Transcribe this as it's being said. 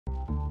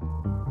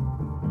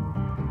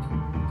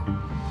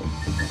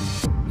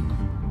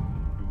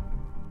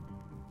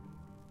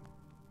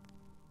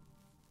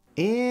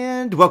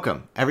And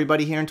welcome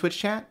everybody here in Twitch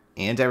chat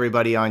and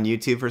everybody on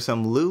YouTube for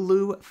some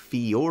Lulu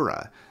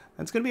Fiora.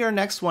 That's going to be our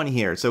next one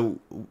here.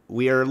 So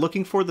we are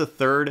looking for the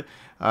third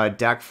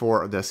deck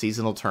for the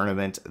seasonal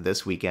tournament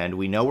this weekend.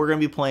 We know we're going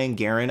to be playing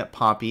Garen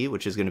Poppy,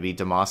 which is going to be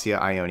Demacia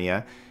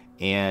Ionia,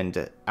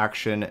 and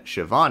Action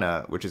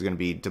Shyvana, which is going to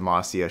be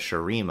Demacia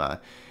Shurima.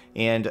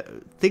 And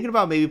thinking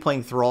about maybe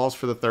playing Thralls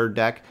for the third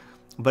deck.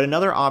 But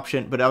another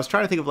option, but I was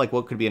trying to think of like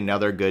what could be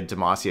another good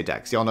Demacia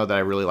deck. So y'all know that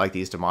I really like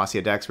these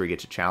Demacia decks where you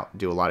get to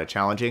do a lot of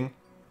challenging.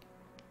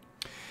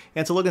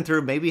 And so looking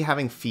through, maybe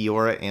having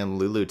Fiora and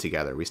Lulu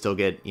together. We still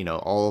get,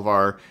 all of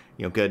our,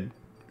 good,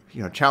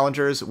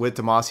 challengers with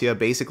Demacia.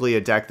 Basically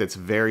a deck that's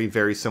very,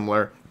 very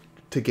similar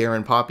to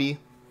Garen Poppy.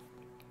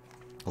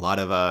 A lot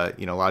of,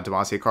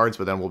 Demacia cards,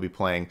 but then we'll be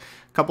playing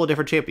a couple of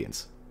different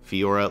champions.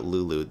 Fiora,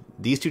 Lulu.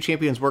 These two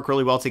champions work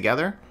really well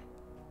together.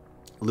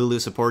 Lulu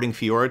supporting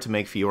Fiora to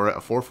make Fiora a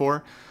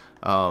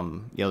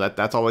 4/4.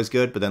 That's always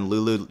good, but then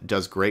Lulu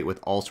does great with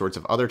all sorts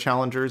of other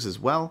challengers as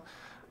well.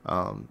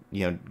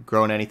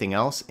 Growing anything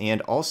else.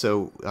 And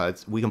also,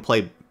 we're going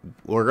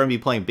to be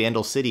playing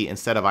Bandle City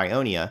instead of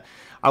Ionia.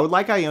 I would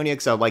like Ionia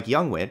because I would like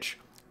Young Witch,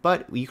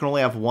 but you can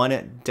only have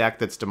one deck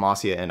that's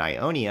Demacia and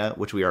Ionia,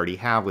 which we already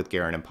have with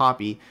Garen and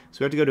Poppy. So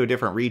we have to go to a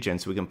different region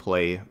so we can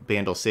play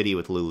Bandle City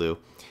with Lulu.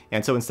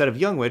 And so instead of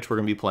Young Witch, we're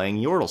going to be playing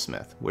Yordle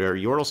Smith, where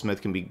Yordle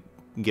Smith can be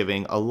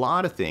giving a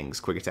lot of things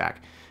quick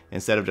attack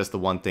instead of just the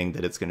one thing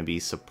that it's going to be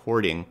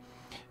supporting.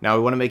 Now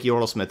we want to make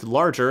Yordle Smith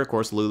larger. Of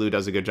course, Lulu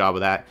does a good job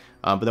of that.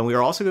 But then we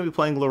are also going to be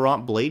playing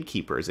Laurent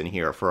Bladekeepers in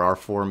here for our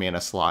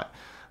 4-mana slot.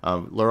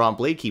 Laurent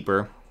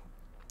Bladekeeper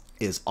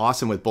is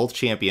awesome with both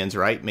champions,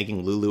 right?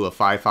 Making Lulu a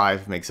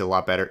 5/5 makes it a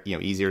lot better,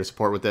 easier to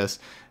support with this.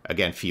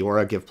 Again,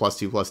 Fiora, give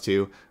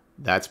 +2/+2.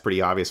 That's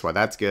pretty obvious why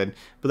that's good.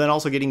 But then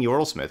also getting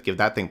Yordle Smith, give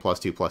that thing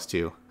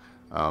 +2/+2.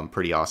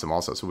 Pretty awesome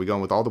also. So we're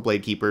going with all the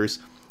Bladekeepers.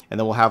 And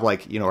then we'll have our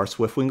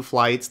Swiftwing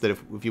flights that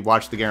if you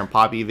watch the Garen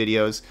Poppy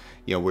videos,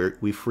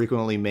 we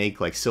frequently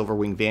make like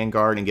Silverwing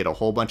Vanguard and get a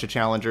whole bunch of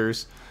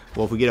challengers.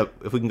 Well, if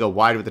we can go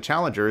wide with the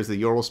challengers, the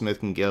Yordle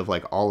Smith can give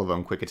like all of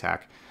them quick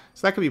attack.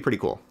 So that could be pretty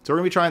cool. So we're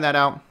gonna be trying that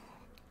out.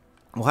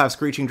 We'll have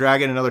Screeching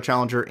Dragon, another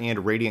challenger,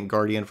 and Radiant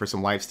Guardian for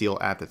some lifesteal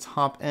at the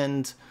top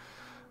end.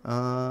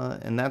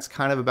 And that's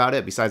kind of about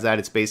it. Besides that,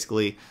 it's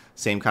basically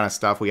same kind of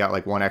stuff. We got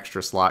like one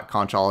extra slot.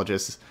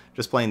 Conchologist,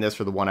 just playing this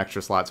for the one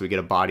extra slot so we get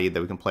a body that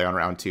we can play on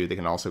round 2. They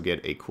can also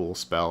get a cool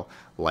spell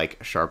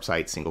like Sharp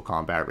Sight, Single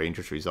Combat,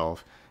 Ranger's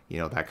Resolve,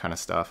 that kind of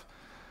stuff.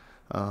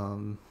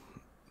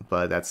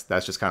 But that's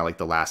just kind of like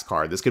the last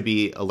card. This could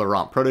be a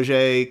Laurent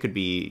Protege, could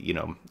be,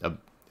 a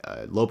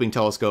Loping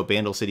Telescope,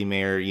 Bandle City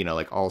Mayor,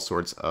 like all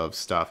sorts of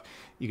stuff.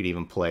 You could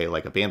even play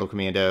like a Bandle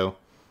Commando.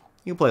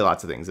 You can play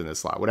lots of things in this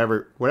slot.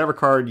 Whatever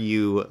card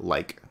you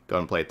like, go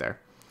and play it there.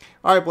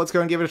 All right, but let's go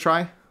and give it a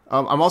try.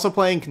 I'm also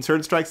playing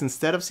Concerted Strikes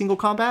instead of Single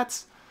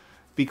Combats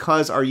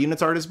because our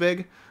units aren't as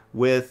big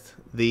with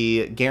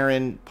the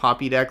Garen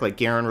Poppy deck. Like,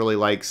 Garen really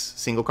likes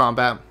Single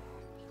Combat,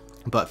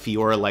 but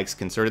Fiora likes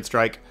Concerted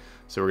Strike,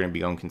 so we're going to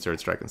be going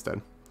Concerted Strike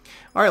instead.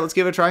 All right, let's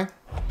give it a try.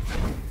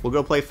 We'll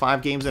go play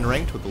 5 games in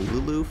ranked with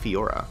Lulu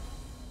Fiora.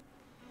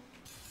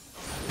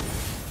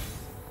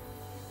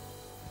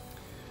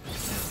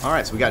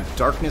 Alright, so we got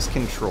Darkness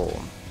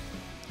Control.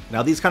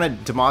 Now these kind of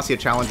Demacia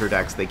Challenger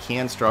decks, they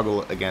can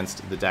struggle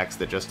against the decks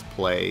that just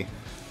play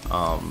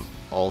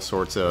all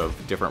sorts of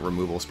different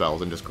removal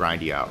spells and just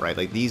grind you out, right?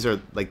 Like these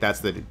are, like that's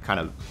the kind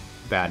of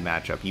bad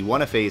matchup. You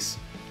want to face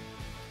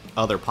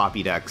other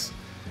Poppy decks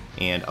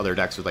and other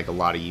decks with like a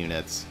lot of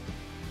units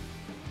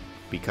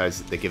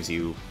because that gives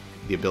you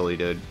the ability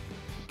to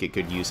get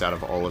good use out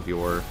of all of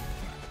your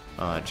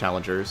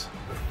challengers.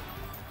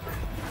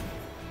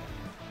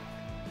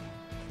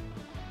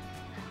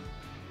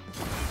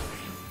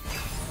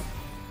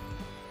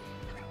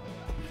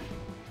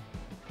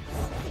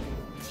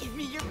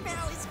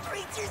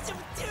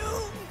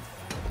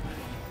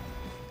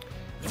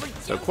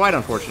 So quite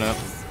unfortunate.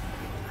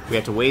 We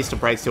had to waste a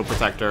Brightsteel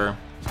Protector.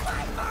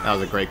 That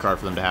was a great card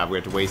for them to have. We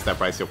had to waste that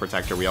Brightsteel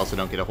Protector. We also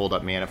don't get a hold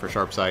up mana for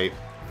Sharp Sight.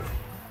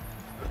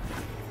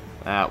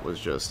 That was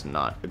just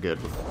not a good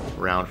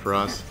round for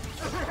us.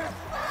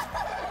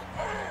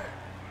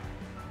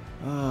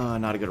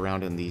 Not a good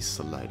round in the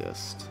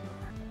slightest.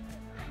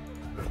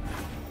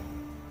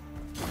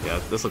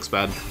 Yeah, this looks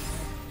bad.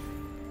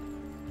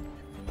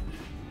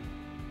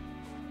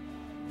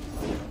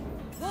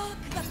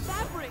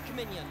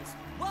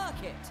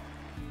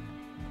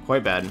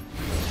 Quite bad.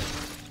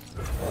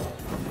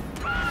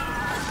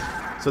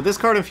 So this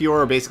card and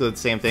Fiora are basically the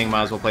same thing.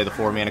 Might as well play the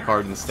 4-mana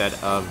card instead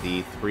of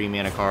the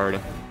 3-mana card.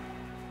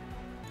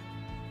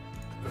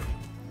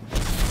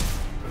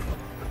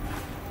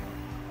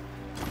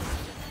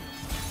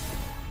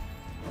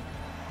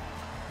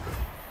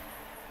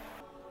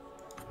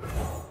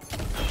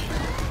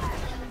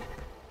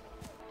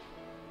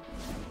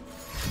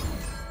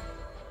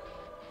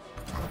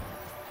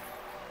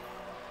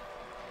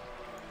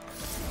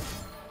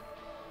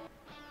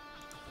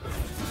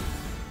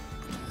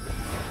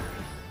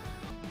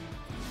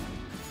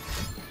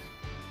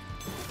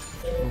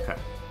 Okay.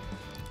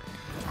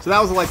 So that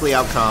was a likely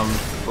outcome,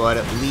 but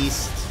at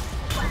least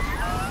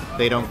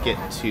they don't get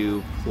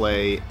to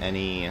play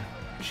any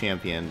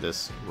champion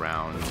this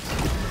round.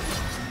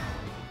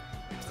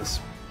 The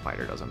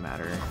spider doesn't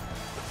matter.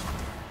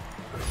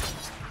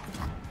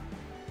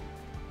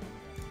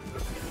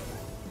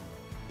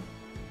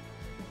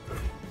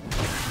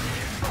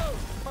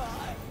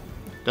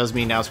 Does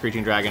mean now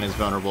Screeching Dragon is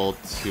vulnerable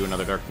to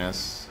another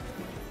darkness.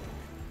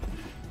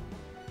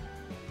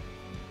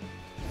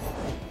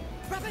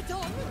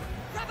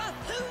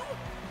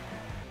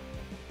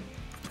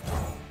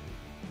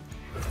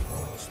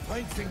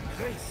 Strength and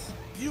grace,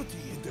 beauty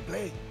in the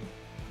blade.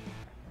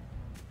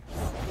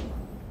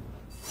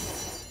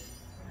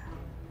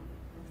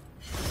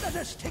 Let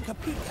us take a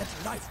peek at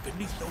life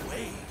beneath the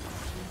waves.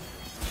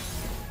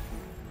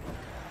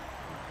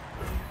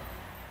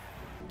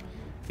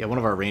 Yeah, one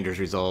of our Rangers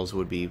resolves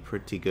would be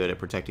pretty good at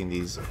protecting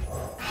these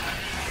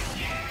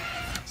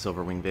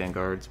Silverwing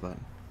Vanguards, but...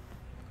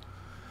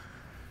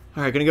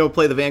 Alright, gonna go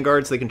play the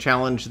Vanguards. They can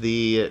challenge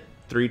the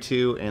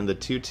 3-2 and the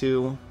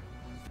 2-2.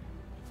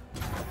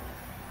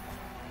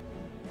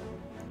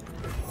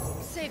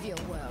 Save your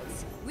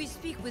worlds. We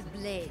speak with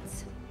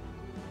blades.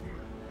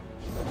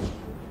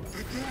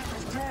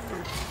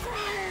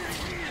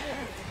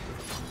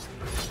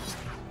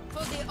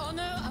 For the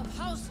honor of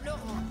House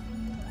Laurent,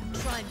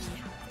 try me.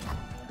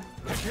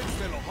 Against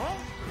the Laurent?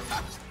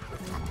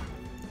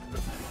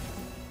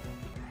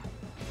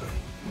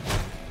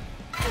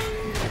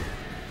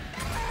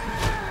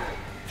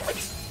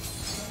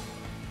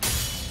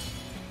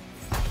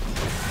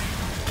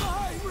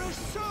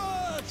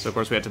 So of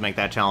course we have to make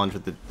that challenge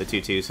with the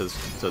 2-2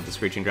 so the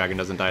Screeching Dragon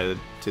doesn't die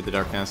to the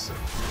darkness.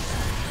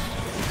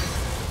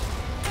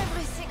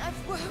 Everything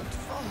I've worked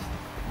for.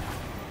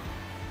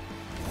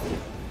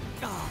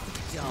 Oh,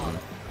 darling.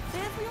 They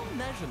have real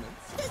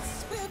measurements.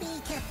 This will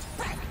be kept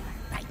back,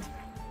 right?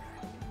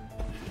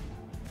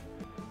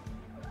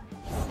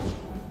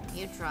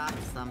 You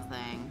dropped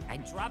something. I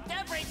dropped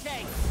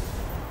everything.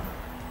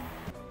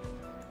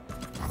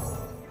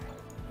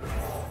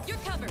 You're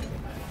covered.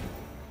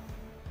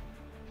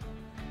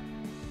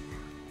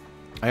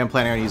 I am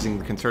planning on using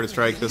the Concerted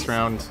Strike this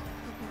round.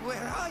 Where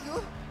are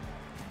you?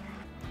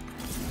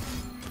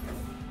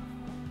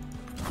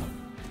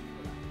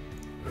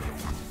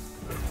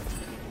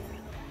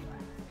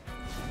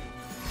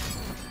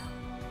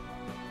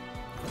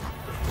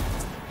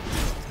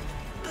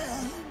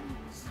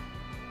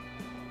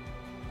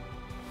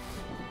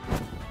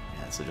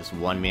 Yeah, so just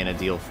 1 mana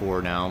deal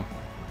 4 now.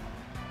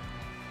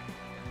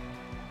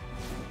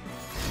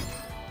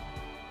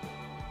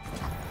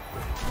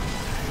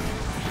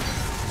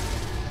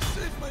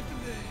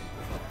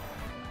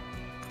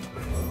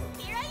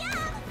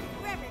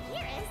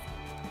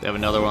 They have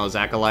another one of those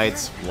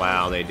Acolytes.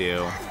 Wow, they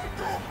do.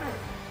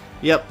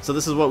 Yep, so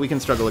this is what we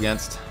can struggle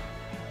against.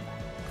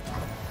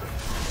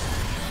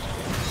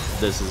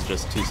 This is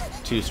just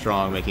too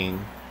strong,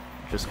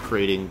 just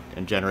creating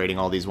and generating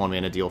all these 1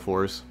 mana deal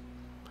 4s.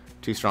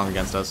 Too strong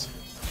against us.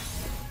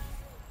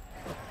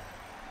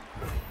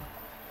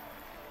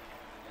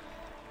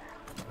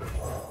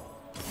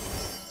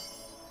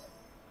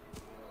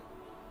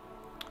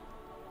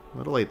 A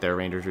little late there,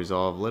 Rangers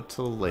Resolve.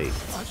 Little late.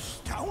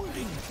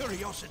 Astounding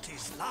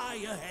curiosities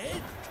lie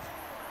ahead.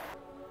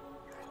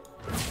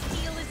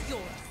 Deal is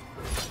yours.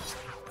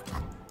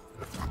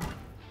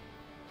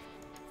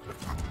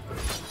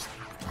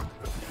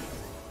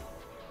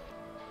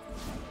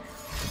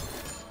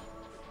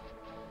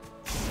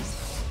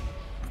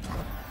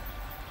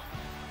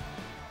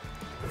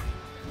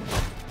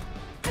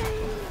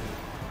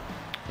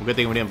 Well, good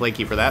thing we didn't play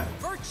Keep for that.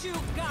 Virtue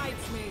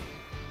guides me.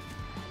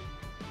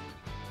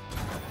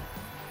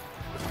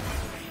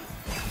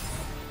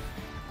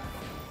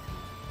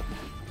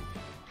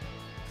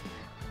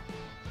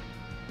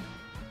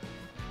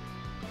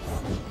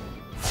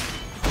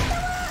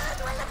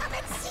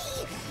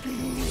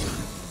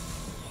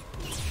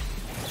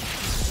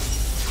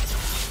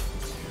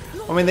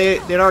 I mean,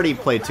 they'd already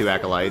played 2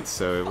 Acolytes,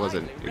 so it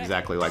wasn't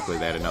exactly likely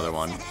they had another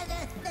one.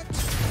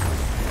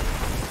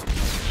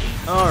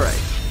 Alright.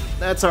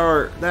 That's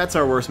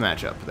our worst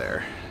matchup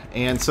there.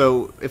 And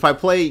so, if I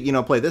play,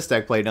 play this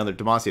deck, play another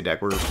Demacia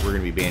deck, we're going to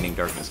be banning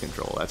Darkness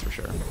Control, that's for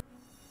sure.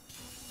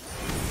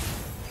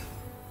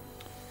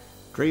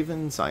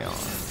 Draven, Sion.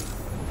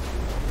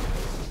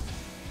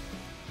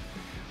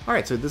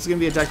 Alright, so this is going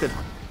to be a deck that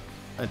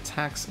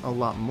attacks a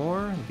lot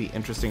more. It'll be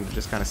interesting to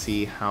just kind of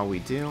see how we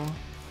do.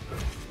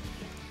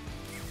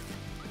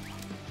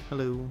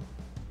 Hello.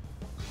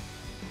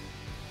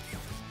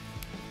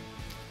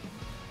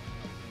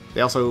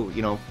 They also,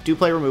 do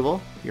play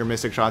removal. Your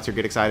Mystic Shots, your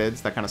Get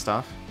Exciteds, that kind of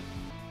stuff.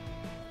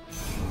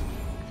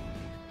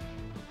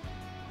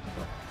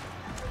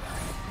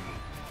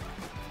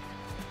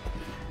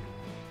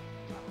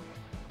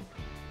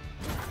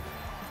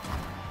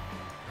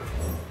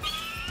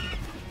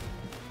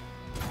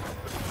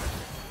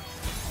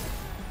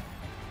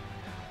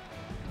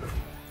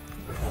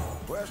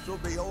 Quest will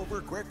be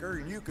over quicker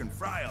and you can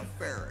fry a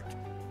ferret.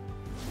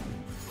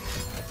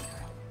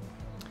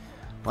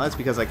 Well, that's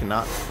because I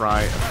cannot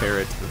fry a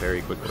ferret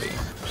very quickly.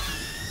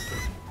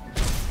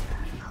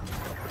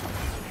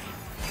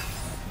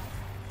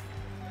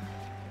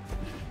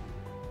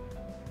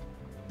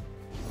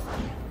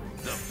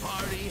 The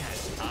party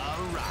has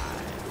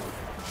arrived.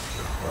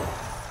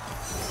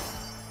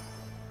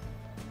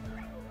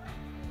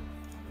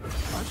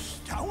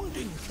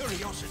 Astounding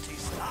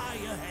curiosities lie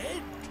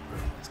ahead.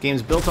 This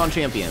game's built on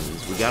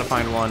champions. We gotta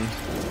find one.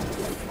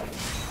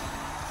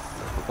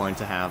 We're going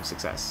to have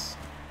success.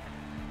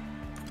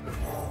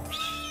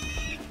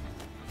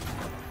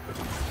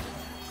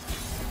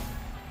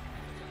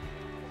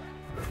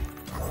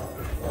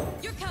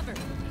 You're covered.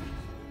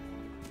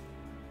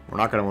 We're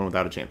not gonna win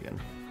without a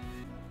champion.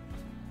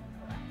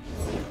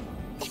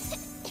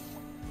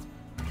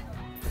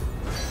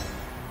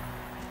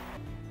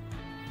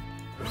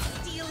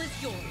 Steel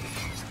is yours.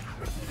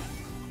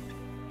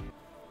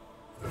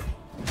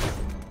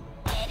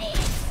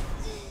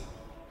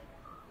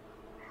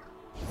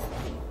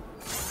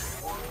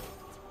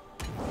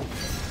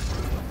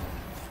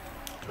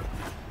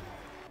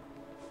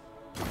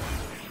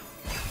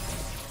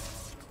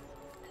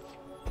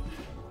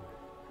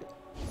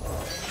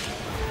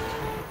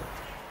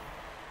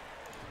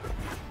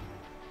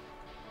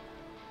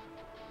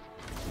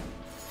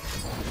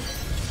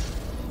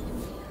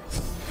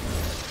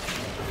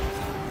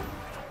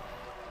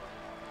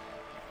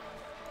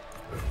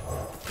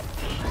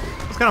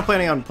 I was kind of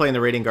planning on playing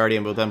the Radiant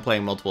Guardian, but then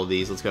playing multiple of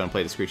these. Let's go and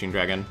play the Screeching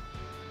Dragon.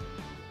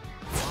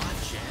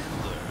 Watch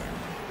and learn.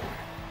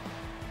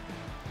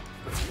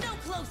 No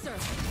closer.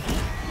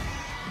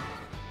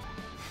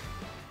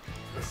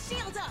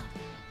 Shield up.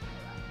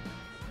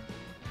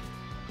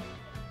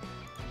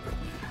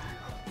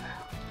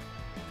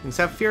 Things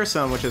have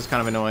Fearsome, which is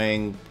kind of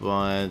annoying,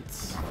 but...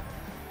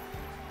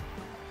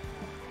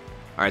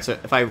 Alright, so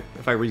if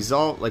I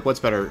resolve... Like, what's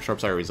better?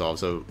 Sharp Sight or Resolve?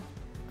 So,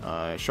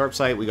 Sharp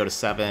Sight, we go to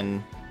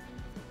 7.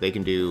 They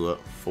can do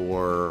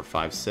 4,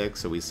 5, 6,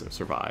 so we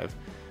survive.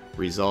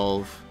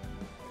 Resolve,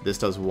 this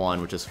does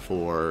 1, which is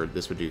 4.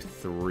 This would do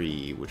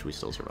 3, which we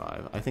still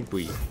survive. I think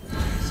we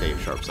save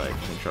Sharp Sight. I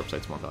think Sharp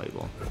Sight's more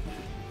valuable.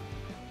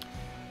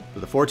 But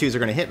the 4-2s are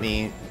going to hit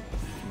me,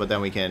 but then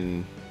we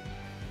can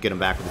get them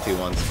back with the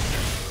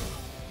 2-1s.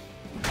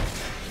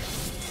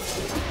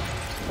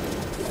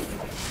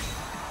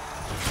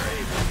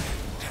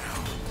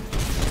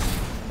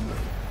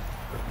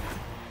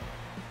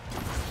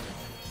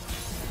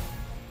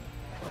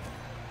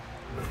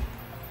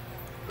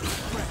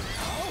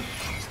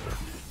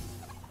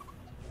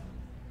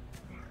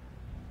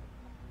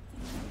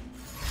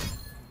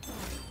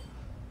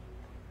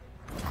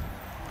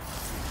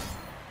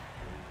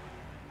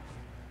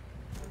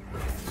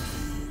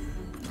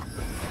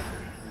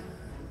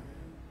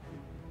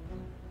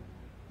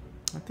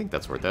 I think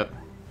that's worth it.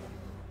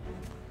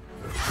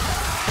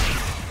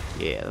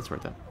 Yeah, that's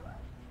worth it.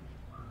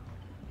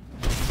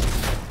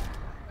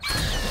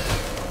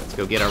 Let's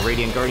go get our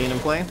Radiant Guardian in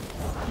play.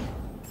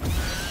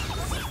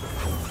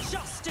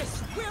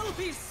 Justice will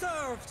be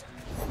served.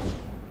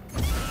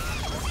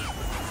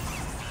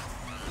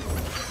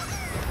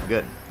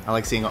 Good. I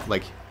like seeing,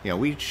 like, you know,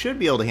 we should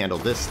be able to handle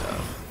this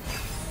stuff.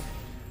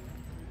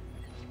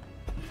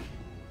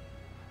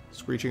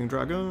 Screeching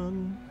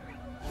Dragon.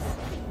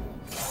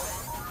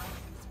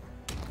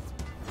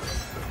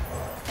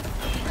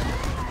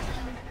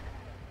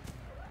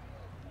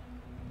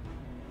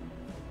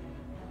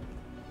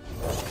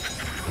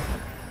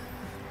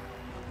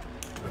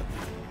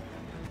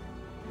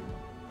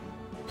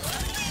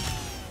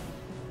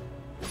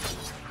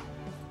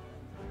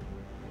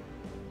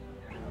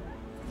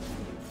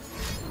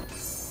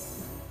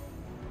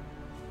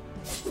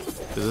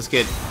 Does this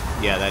get...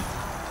 Yeah,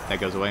 that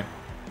goes away.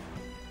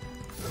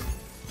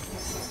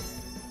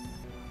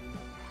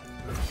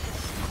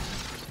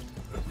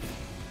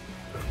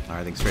 Alright,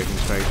 I think Striking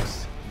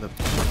Strikes the...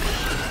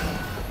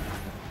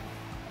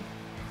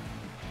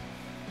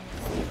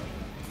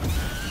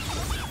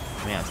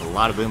 Man, it's a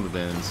lot of Boom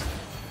Baboons.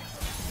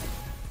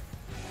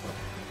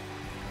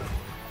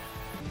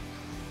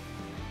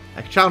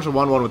 I could challenge a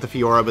 1-1 with the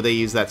Fiora, but they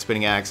use that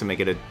Spinning Axe and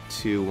make it a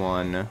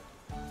 2-1.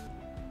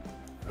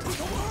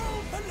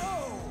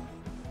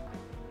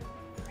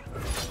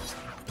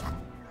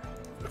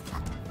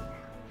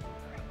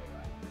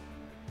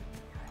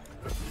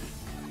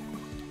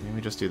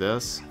 Just do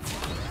this.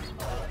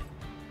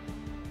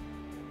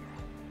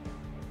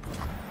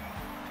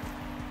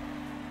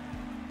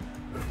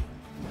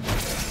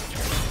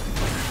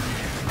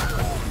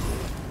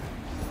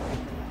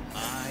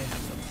 I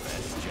have the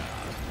best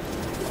job.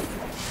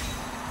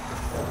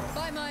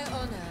 By my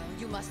honor,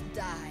 you must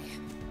die.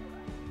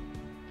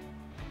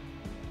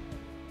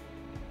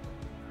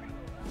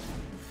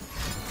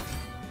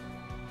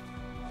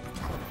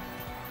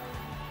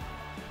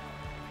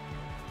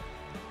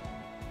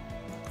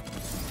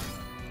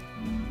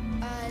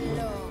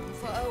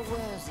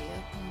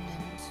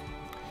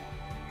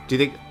 Do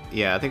you think...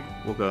 Yeah, I think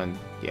we'll go and...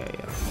 Yeah.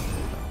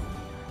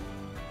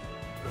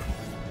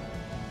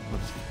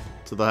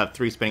 So they'll have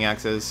 3 Spinning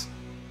Axes.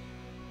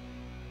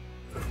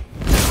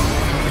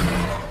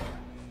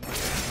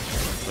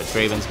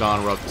 Draven's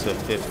gone. We're up to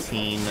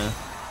 15.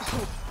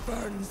 Hope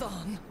burns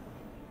on.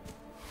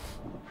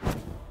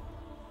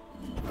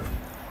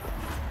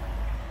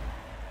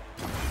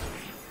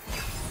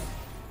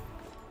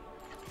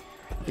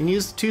 And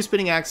use 2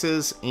 spinning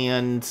axes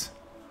and,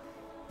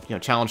 you know,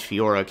 challenge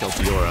Fiora, kill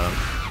Fiora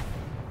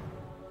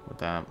with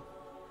that.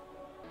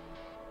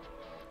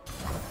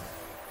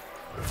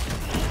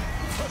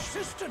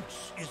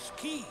 Persistence is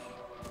key.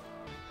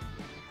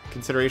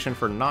 Consideration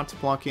for not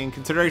blocking.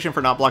 Consideration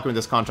for not blocking with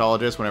this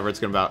Conchologist whenever it's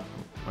about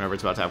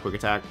to have quick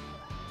attack.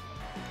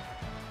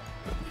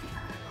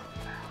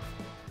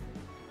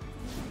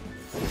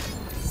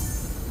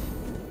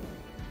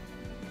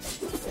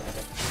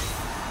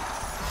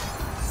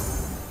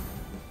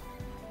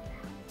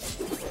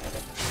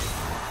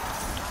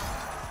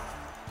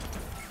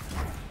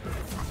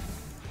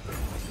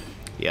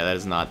 Yeah, that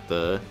is not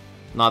the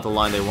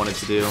line they wanted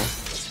to do.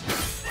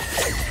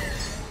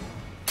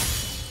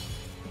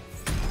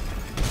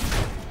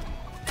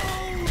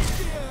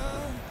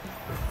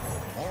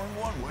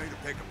 Only one way to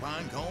pick a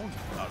pine cone.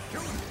 I'll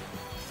show you.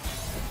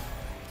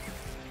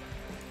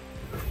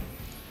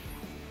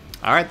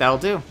 All right, that'll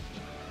do.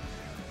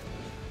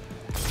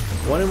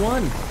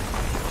 1-1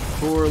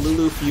 for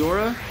Lulu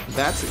Fiora.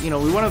 That's, you know,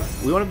 we want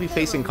to be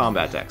facing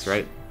combat decks,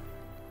 right?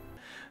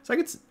 So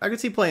I could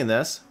see playing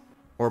this.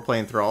 Or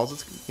playing Thralls.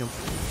 Let's, you know,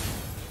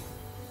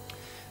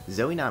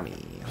 Zoe Nami.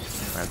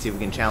 Alright, let's see if we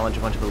can challenge a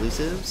bunch of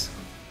elusives.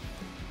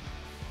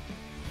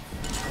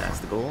 That's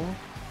the goal.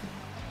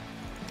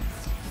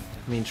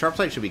 I mean, Sharp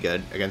Sight should be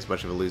good against a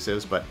bunch of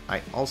elusives, but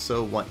I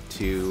also want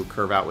to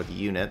curve out with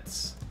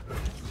units.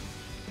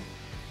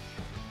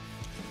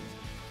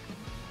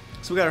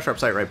 So we got our Sharp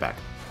Sight right back.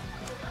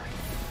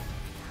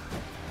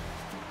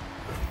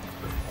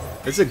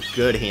 This is a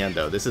good hand,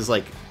 though. This is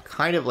like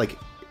kind of like,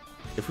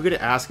 if we could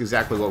ask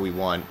exactly what we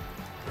want,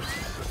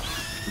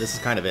 this is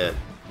kind of it.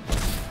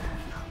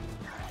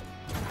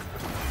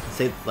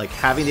 Say, like,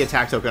 having the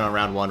attack token on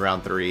round 1,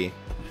 round 3,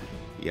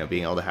 you know,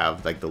 being able to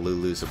have, like, the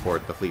Lulu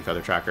support the Fleet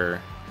Feather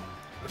Tracker.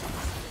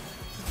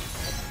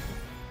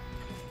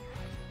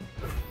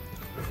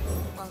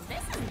 Well,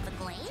 this isn't the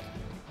blade.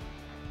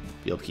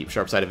 Be able to keep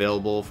Sharp Sight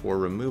available for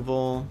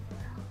removal.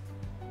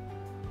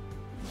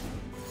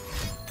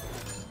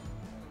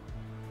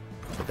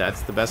 But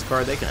that's the best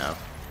card they can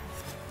have.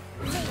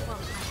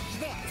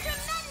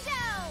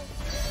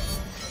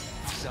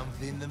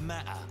 Something the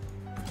matter.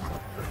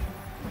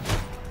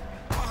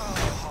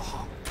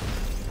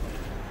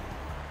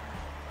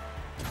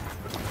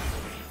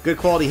 Good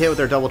quality hit with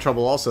their Double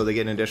Trouble also. They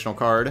get an additional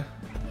card.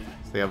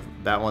 So they have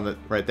that one that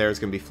right there is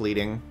going to be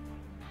fleeting.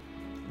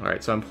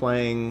 Alright, so I'm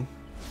playing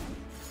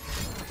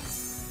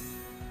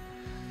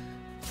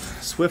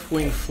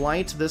Swiftwing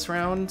Flight this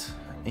round.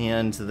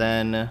 And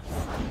then...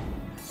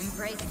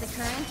 Embrace the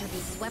current or be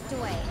swept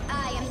away.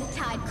 I am the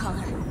Tide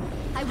Caller.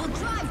 I will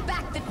drive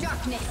back the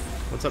darkness.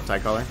 What's up,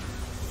 Tidecaller?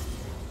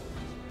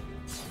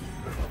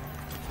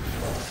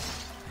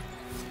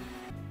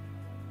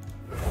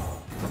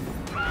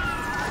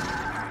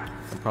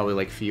 Probably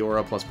like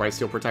Fiora plus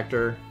Brightsteel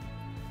Protector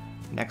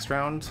next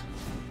round.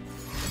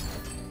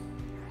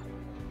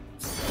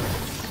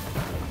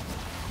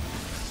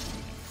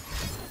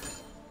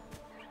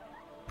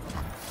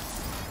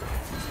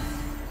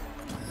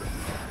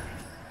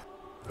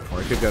 Or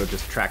I could go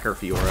just Tracker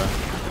Fiora.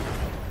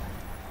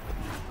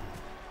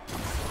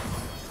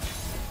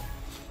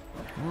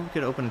 Or we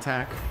could open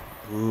attack.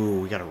 Ooh,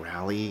 we got a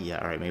rally?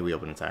 Yeah, alright, maybe we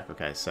open attack.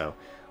 Okay, so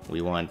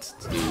we want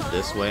to do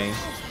this way.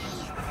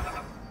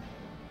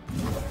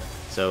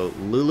 So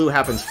Lulu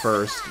happens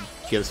first,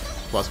 gives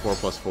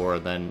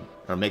 +4/+4, then,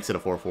 or makes it a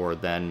 4/4,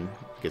 then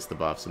gets the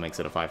buff, so makes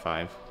it a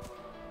 5/5.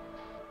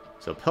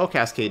 So Pill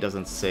Cascade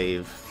doesn't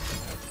save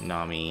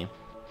Nami.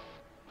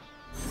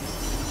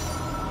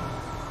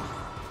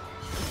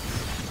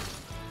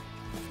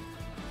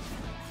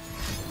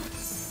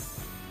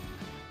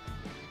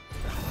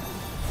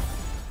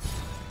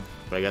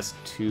 But I guess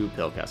 2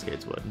 Pill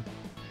Cascades would.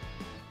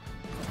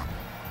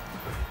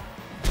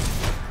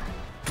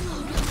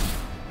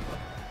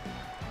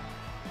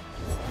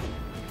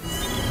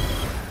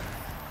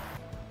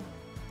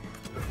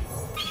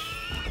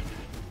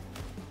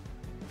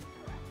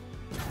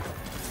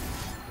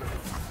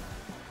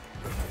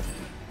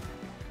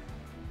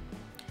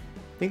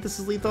 I think this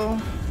is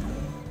lethal.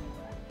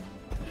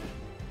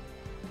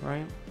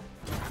 Right?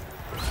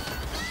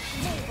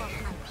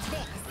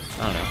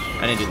 I don't know.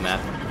 I didn't do the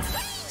math.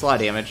 It's a lot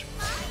of damage.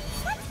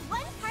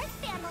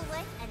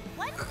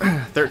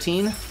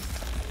 13?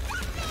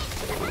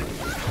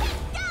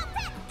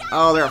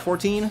 Oh, they're at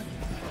 14?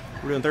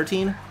 We're doing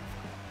 13?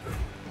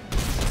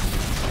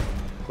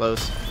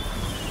 Close.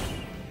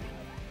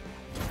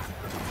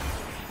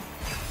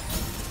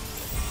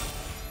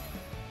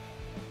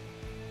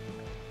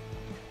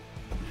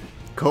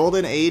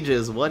 Golden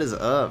Ages, what is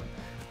up?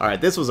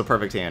 Alright, this was a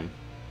perfect hand.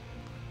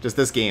 Just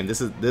this game,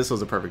 this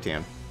was a perfect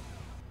hand.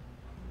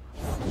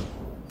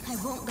 I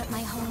won't let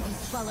my home be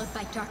swallowed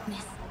by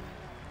darkness.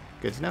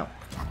 Good to know.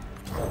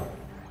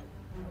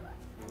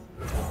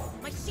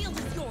 My shield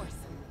is yours.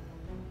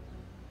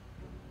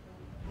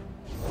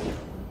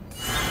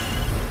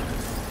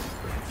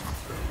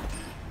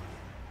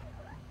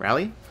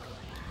 Rally.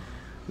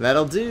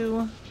 That'll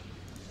do.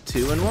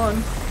 2 and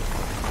 1.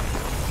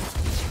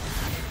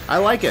 I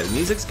like it. The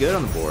music's good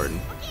on the board.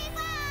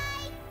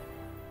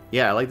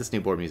 Yeah, I like this new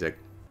board music.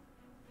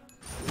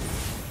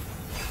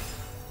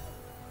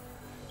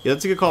 Yeah,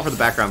 that's a good call for the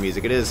background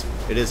music. It is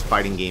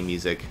fighting game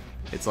music.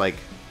 It's like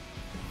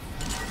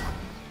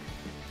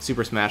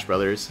Super Smash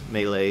Brothers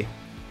Melee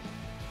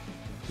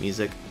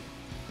music.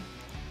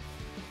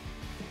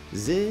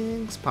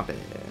 Ziggs, pop it.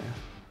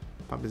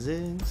 Pop it,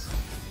 Ziggs.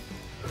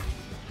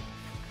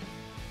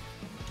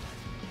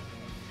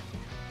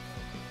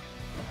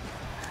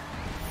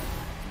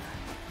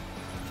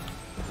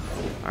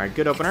 Alright,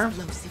 good opener.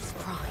 Explosives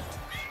pride.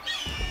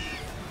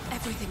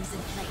 Everything's in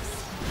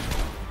place.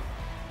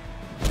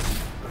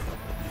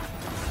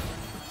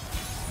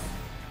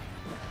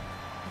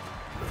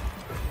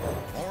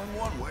 Only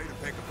one way to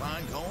pick a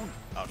pine cone.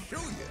 I'll show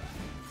you.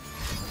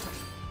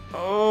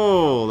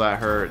 Oh, that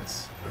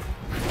hurts.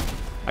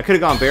 I could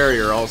have gone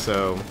barrier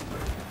also.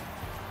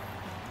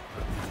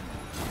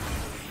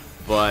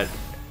 But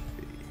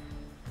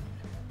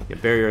yeah,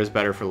 barrier is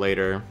better for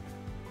later.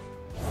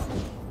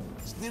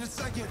 Just need a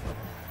second.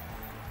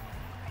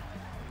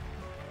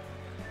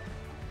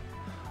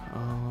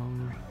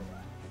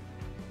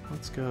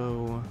 Let's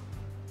go.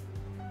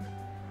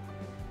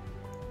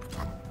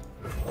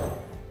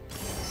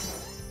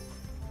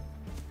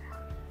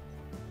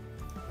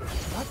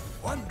 What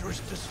wondrous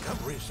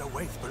discoveries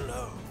await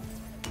below?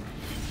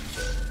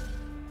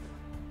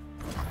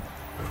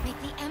 Make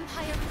the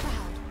Empire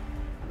proud.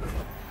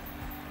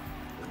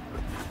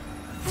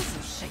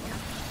 This'll shake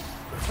up.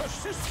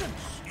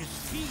 Persistence is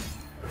key.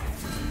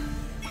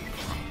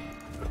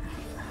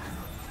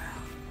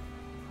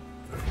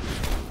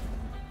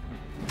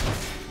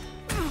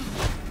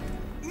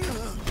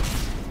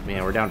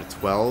 Man, we're down to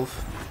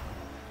 12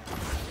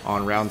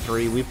 on round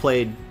 3. We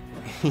played,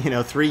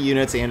 3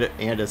 units and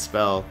a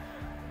spell,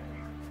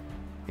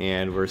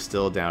 and we're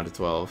still down to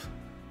 12.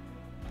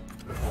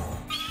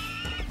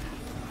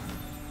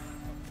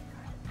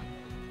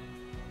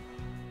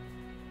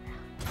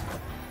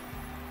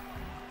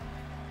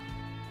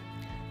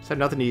 Just have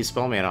nothing to use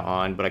spell mana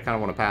on, but I kind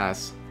of want to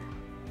pass.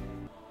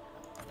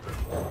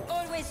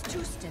 Always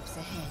 2 steps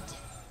ahead.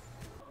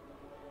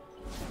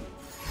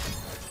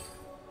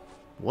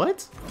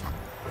 What?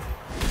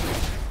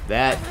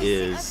 That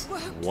is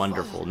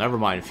wonderful. Never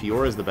mind,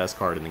 Fiora is the best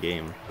card in the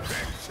game.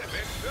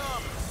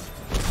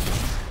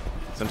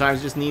 Sometimes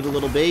you just need a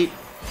little bait,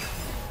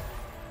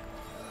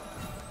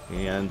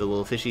 and the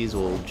little fishies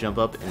will jump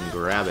up and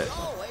grab it.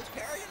 Always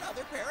carry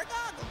another pair of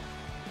goggles.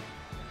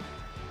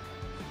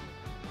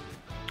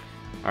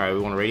 Alright, we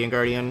want a Radiant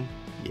Guardian?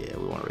 Yeah,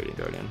 we want a Radiant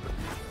Guardian.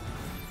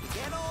 You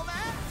get all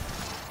that?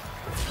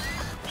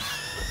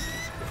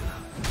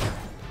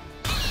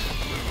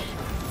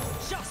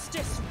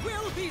 Justice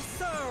will be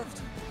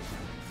served.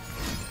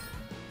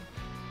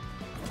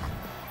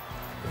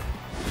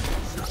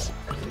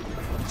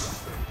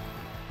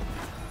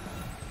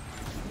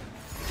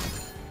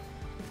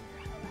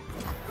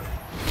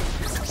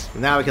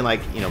 Now we can,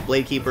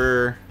 Blade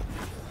Keeper.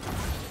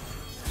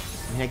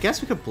 I mean, I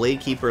guess we could Blade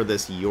Keeper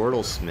this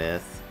Yordle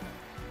Smith,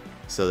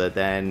 so that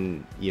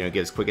then,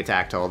 gives quick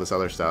attack to all this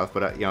other stuff.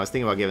 But, I was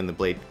thinking about giving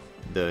maybe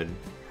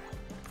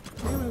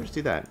we'll just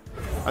do that.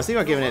 I was thinking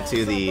about giving it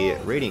to the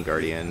Radiant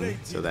Guardian,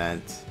 so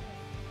that,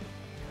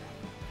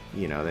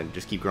 then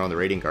just keep growing the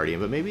Radiant Guardian.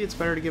 But maybe it's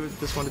better to give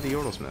this one to the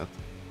Yordle Smith.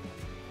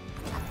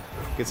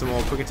 Get some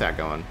old quick attack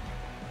going.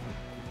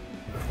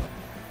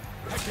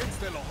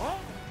 Against the law?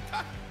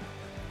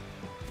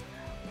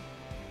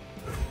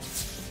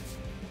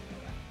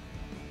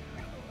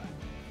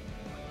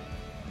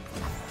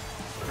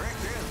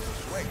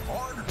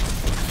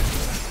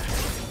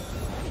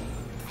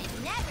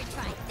 I've never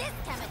tried this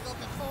chemical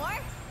before.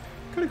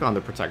 Could have gone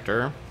the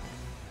Protector.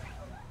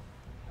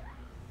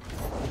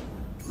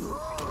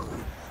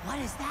 What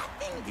does that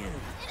thing do?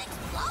 It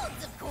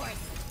explodes, of course.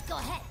 Go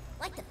ahead,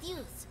 light the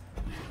fuse.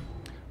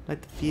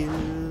 Light the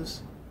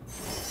fuse.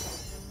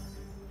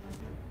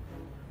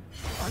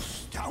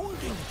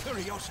 Astounding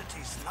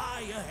curiosities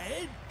lie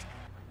ahead.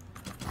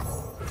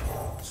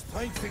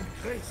 Strength and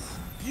grace,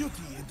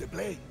 beauty in the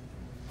blade.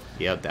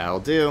 Yep, that'll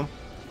do.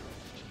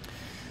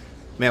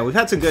 Man, we've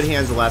had some good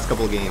hands the last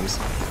couple of games.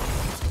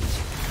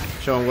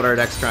 Showing what our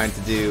deck's trying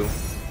to do.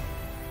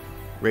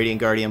 Radiant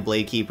Guardian,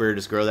 Blade Keeper,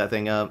 just grow that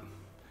thing up.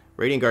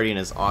 Radiant Guardian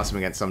is awesome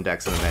against some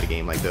decks in the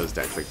metagame, like those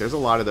decks. Like, there's a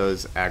lot of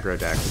those aggro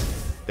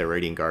decks that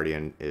Radiant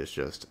Guardian is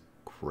just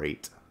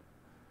great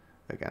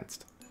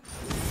against.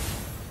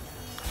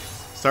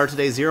 Start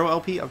today 0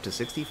 LP up to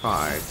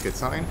 65. Good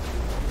sign.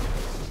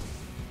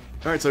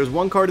 Alright, so there's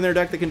one card in their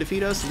deck that can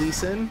defeat us, Lee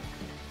Sin.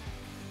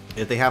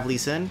 If they have Lee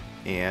Sin,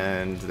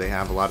 and they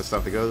have a lot of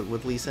stuff to go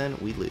with Lee Sin,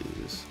 we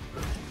lose.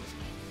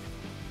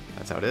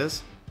 That's how it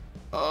is.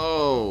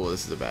 Oh,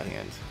 this is a bad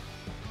hand.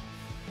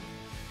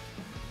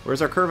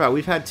 Where's our curve out?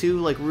 We've had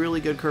 2 really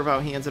good curve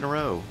out hands in a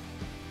row.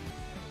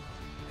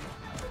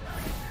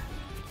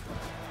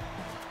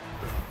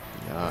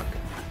 Yuck.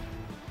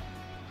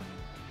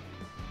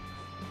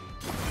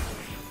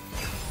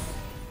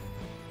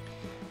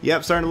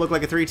 Yep, starting to look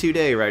like a 3-2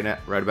 day right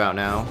about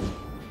now.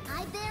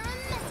 I bear a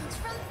message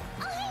from...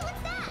 Oh, hey, what's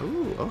that?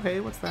 Ooh, oh hey,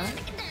 what's that?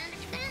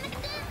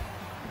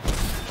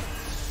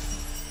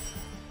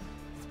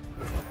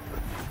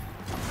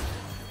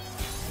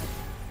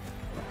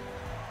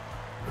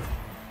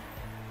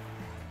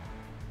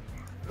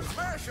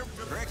 Smash him.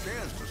 The trick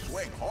is to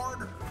swing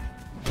harder.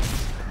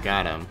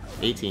 Got him.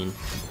 18.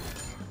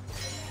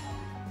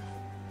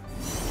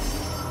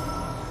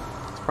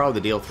 It's probably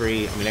the deal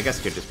 3. I mean, I guess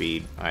it could just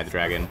be Eye of the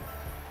Dragon.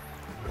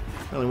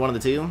 Only one of the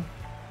two.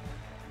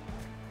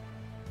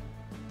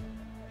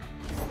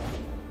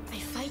 I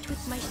fight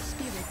with my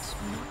spirit,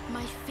 not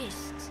my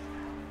fists.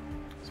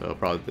 So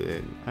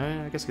probably,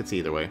 I guess it could see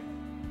either way.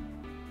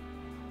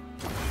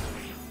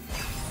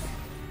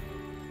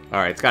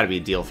 Alright, it's got to be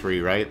deal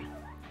 3, right?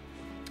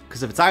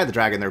 Because if it's Eye of the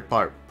Dragon, they're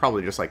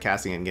probably just like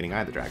casting it and getting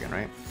Eye of the Dragon,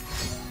 right?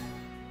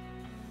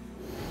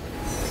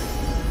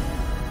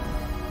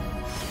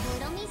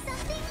 Riddle me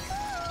something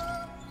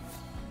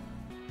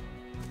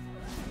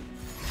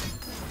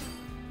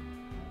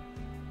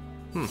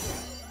cool.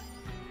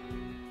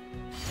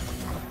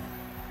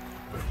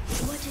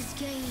 What is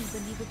gained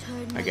when we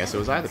return? I guess it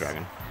was Eye of the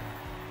Dragon.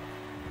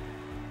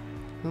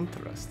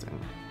 Interesting.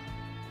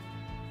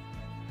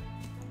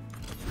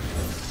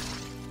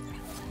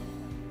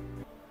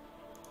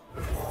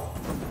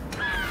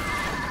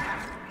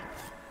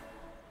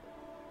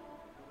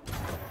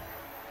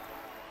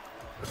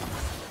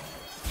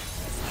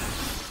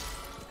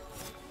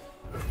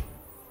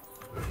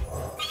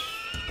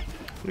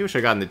 I wish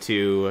I gotten the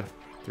 2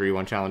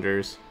 3-1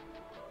 challengers.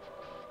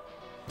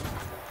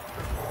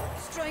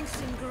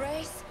 Strength and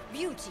grace,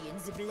 beauty in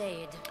the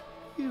blade.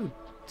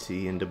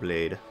 Beauty in the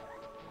blade.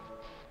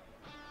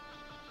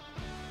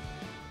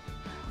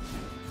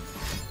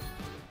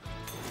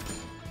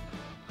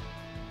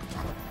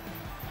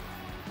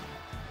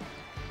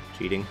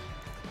 Cheating.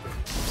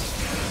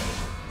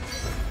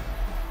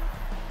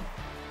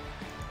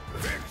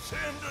 Big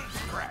Sanders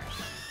crash.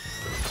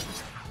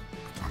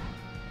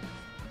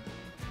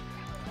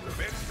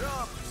 Fixed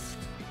up.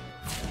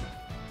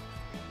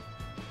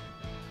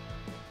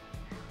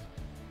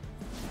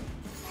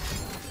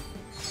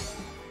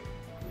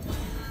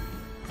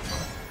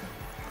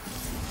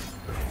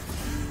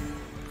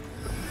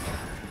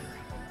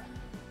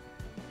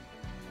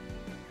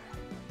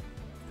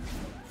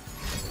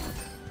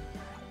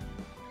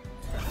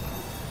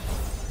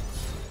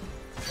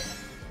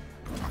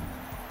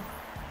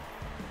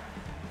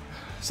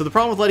 So the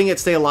problem with letting it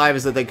stay alive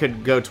is that they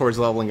could go towards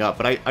leveling up,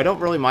 but I don't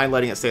really mind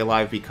letting it stay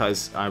alive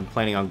because I'm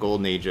planning on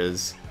Golden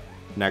Ages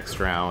next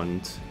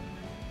round.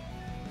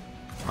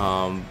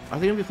 Are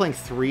they going to be playing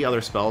 3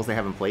 other spells they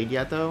haven't played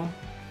yet, though?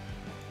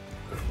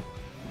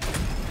 I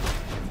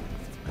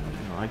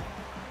don't know,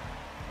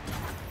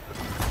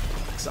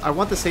 I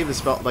want to save the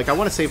spell, like, I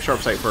want to save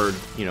Sharp Sight for,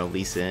 you know,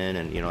 Lee Sin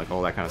and, you know, like,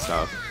 all that kind of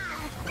stuff.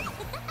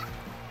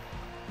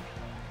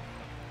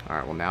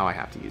 Alright, well, now I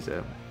have to use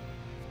it.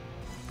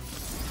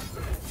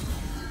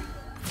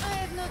 I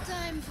have no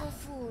time for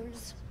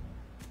fools.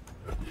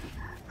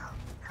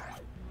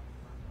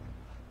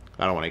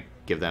 I don't want to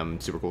give them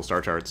super cool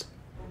star charts.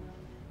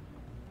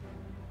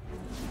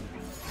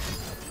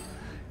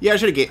 Yeah, I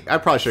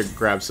probably should have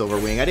grabbed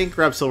Silverwing. I didn't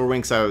grab Silverwing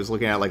because I was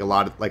looking at like a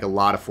lot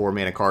of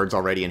 4-mana cards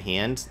already in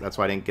hand. That's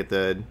why I didn't get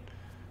the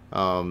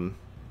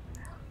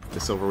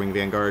Silverwing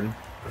Vanguard.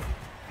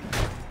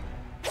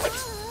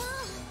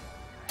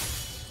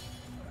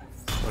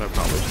 But I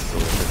probably should still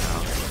look it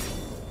now.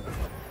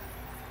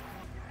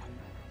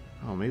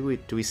 Oh, maybe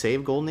do we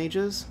save Golden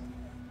Ages?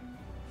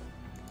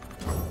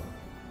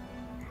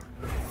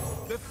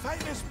 The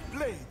finest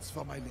blades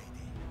for my lady.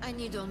 I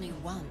need only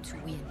one to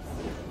win.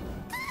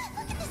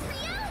 Look at this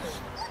reality!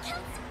 Look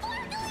how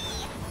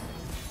sparkly!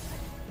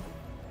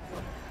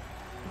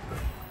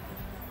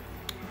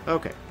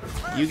 Okay,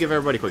 you give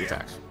everybody quick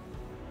attacks.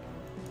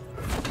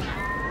 Put you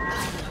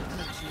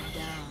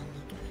down.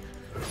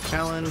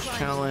 Challenge,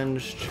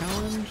 challenge,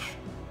 challenge.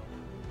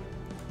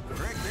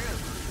 Trick is to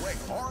swing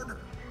harder.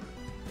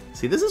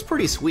 See, this is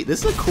pretty sweet.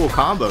 This is a cool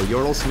combo.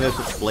 Yordle Smith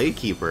with Blade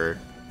Keeper.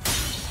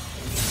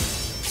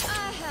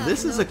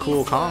 This is a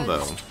cool combo.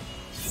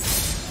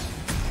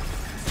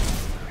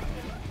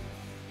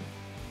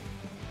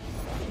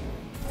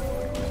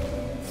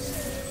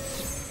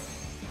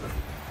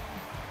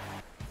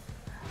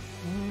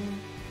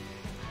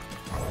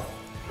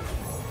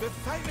 The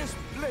finest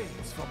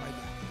blades for my lady.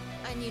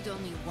 I need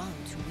only one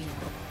to win.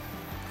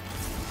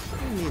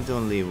 I need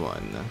only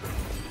one.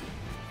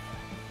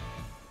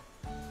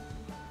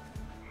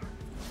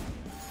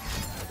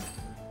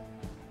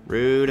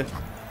 Rude.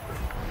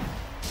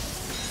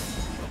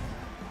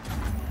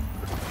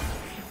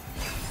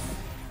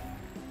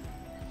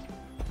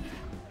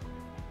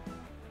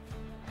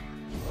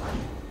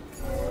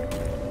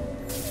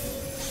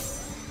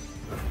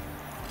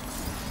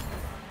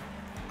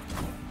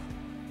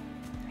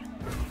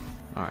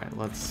 Alright,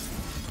 let's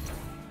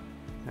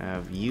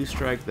have you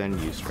strike, then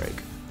you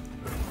strike.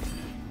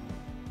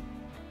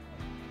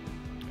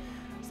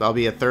 So that'll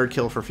be a 3rd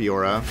kill for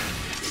Fiora.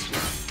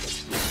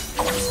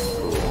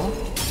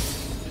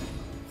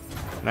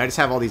 And I just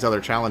have all these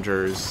other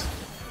challengers.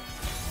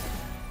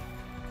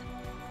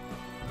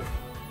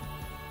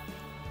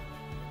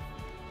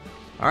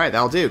 Alright,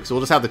 that'll do, because we'll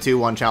just have the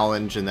 2-1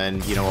 challenge, and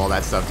then, you know, all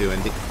that stuff doing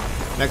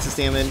Nexus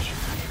damage.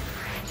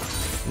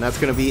 And that's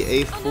going to be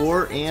a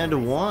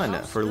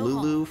 4-1 for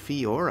Lulu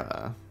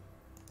Fiora.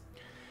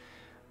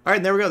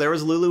 Alright, there we go. There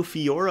was Lulu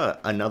Fiora,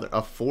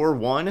 a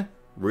 4-1.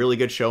 Really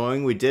good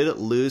showing. We did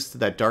lose to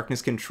that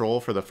Darkness Control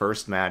for the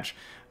first match,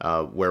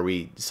 where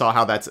we saw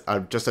how that's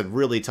just a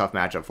really tough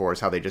matchup for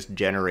us, how they just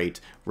generate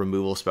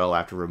removal spell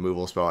after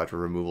removal spell after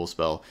removal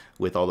spell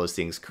with all those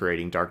things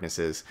creating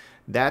darknesses.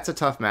 That's a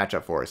tough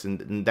matchup for us,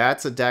 and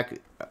that's a deck.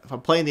 If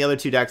I'm playing the other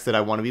 2 decks that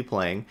I want to be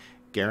playing,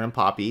 Garen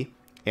Poppy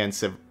and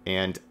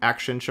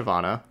Action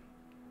Shyvana,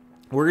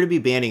 we're going to be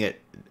banning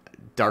it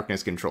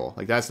Darkness Control.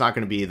 Like, that's not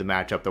going to be the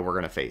matchup that we're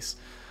going to face.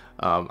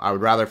 I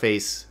would rather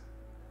face,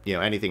 you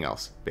know, anything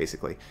else,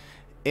 basically.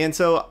 And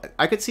so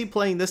I could see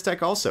playing this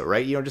deck also,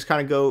 right? You know, just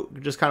kind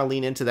of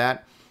lean into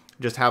that.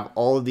 Just have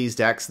all of these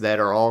decks that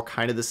are all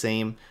kind of the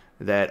same,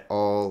 that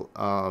all,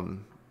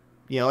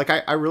 you know, like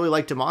I really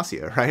like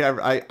Demacia,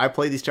 right? I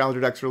play these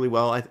challenger decks really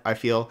well. I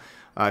feel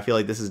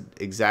like this is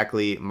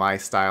exactly my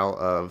style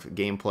of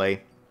gameplay.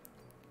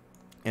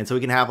 And so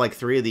we can have like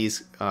 3 of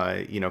these,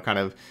 you know, kind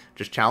of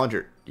just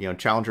challenger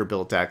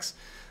built decks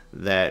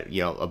that,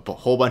 you know, a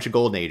whole bunch of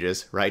Golden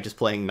Ages, right? Just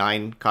playing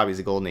 9 copies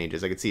of Golden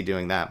Ages. I could see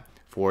doing that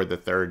for the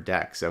 3rd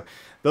deck. So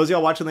those of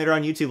y'all watching later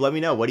on YouTube, let me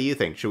know. What do you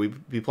think? Should we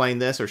be playing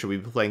this, or should we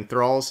be playing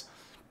Thralls?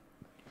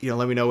 You know,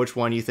 let me know which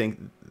one you think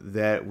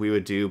that we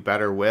would do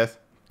better with.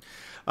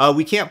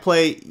 We can't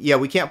play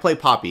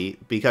Poppy,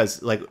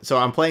 because, like, so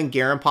I'm playing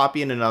Garen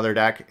Poppy in another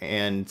deck,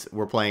 and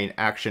we're playing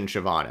Action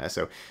Shyvana.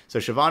 So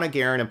Shyvana,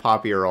 Garen, and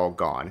Poppy are all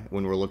gone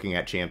when we're looking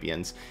at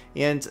champions.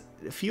 And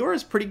Fiora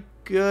is pretty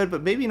good,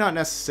 but maybe not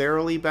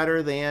necessarily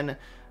better than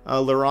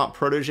Laurent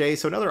Protégé.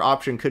 So another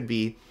option could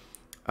be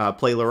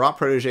play Laurent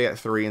Protégé at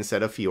 3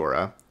 instead of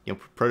Fiora. You know,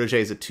 Protégé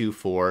is a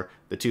 2-4.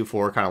 The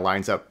 2-4 kind of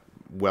lines up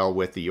well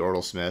with the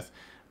Yordle Smith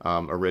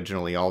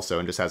originally also,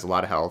 and just has a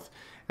lot of health.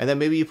 And then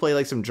maybe you play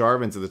like some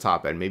Jarvans at the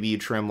top end. Maybe you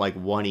trim like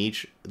 1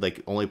 each,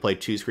 like only play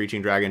 2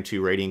 Screeching Dragon,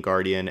 2 Radiant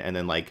Guardian, and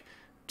then like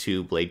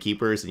 2 Blade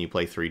Keepers, and you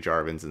play 3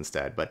 Jarvans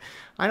instead. But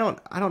I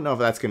don't know if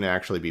that's going to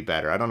actually be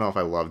better. I don't know if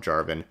I love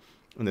Jarvan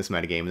in this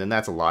metagame, and then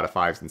that's a lot of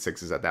 5s and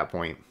 6s at that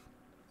point.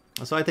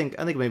 So I think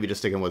maybe just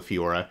sticking with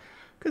Fiora,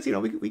 because, you know,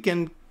 we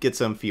can get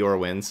some Fiora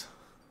wins.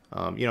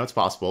 You know, it's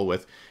possible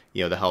with,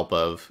 you know, the help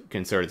of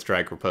Concerted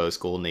Strike, Repose,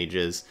 Golden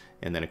Ages,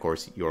 and then, of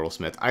course, Yordle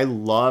Smith. I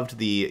loved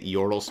the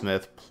Yordle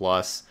Smith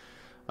plus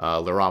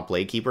Laurent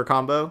Blade Keeper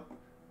combo.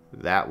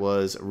 That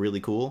was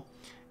really cool.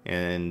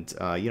 And,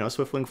 you know,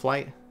 Swiftwing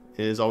Flight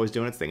is always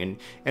doing its thing.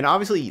 And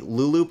obviously,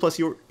 Lulu plus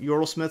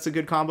Yordle Smith's a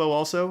good combo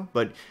also,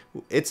 but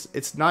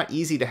it's not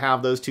easy to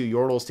have those 2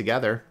 Yordles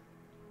together.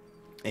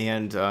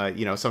 And,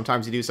 you know,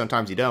 sometimes you do,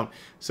 sometimes you don't.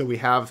 So we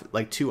have,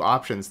 like, 2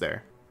 options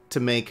there to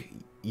make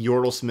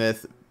Yordle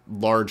Smith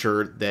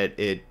larger, that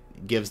it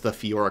gives the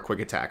Fiora quick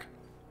attack.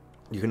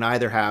 You can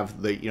either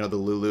have the, you know, the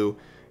Lulu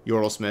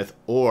Yordle Smith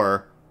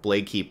or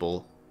Blade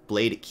Keeper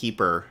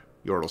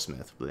Yordle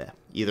Smith. Blech,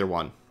 either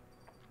one.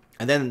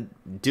 And then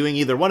doing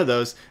either one of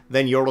those,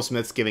 then Yordle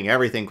Smith's giving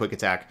everything quick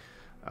attack,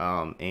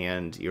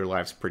 and your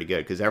life's pretty good,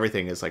 because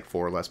everything is like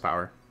 4 less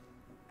power.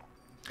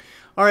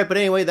 Alright, but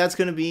anyway, that's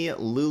going to be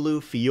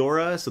Lulu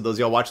Fiora. So those of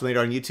y'all watching later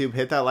on YouTube,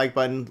 hit that like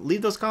button.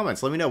 Leave those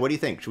comments. Let me know. What do you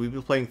think? Should we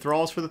be playing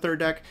Thralls for the 3rd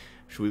deck?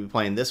 Should we be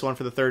playing this one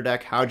for the 3rd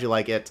deck? How'd you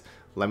like it?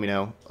 Let me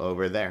know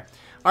over there.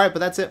 Alright, but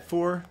that's it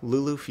for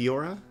Lulu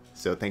Fiora.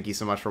 So thank you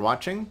so much for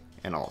watching,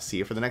 and I'll see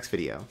you for the next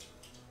video.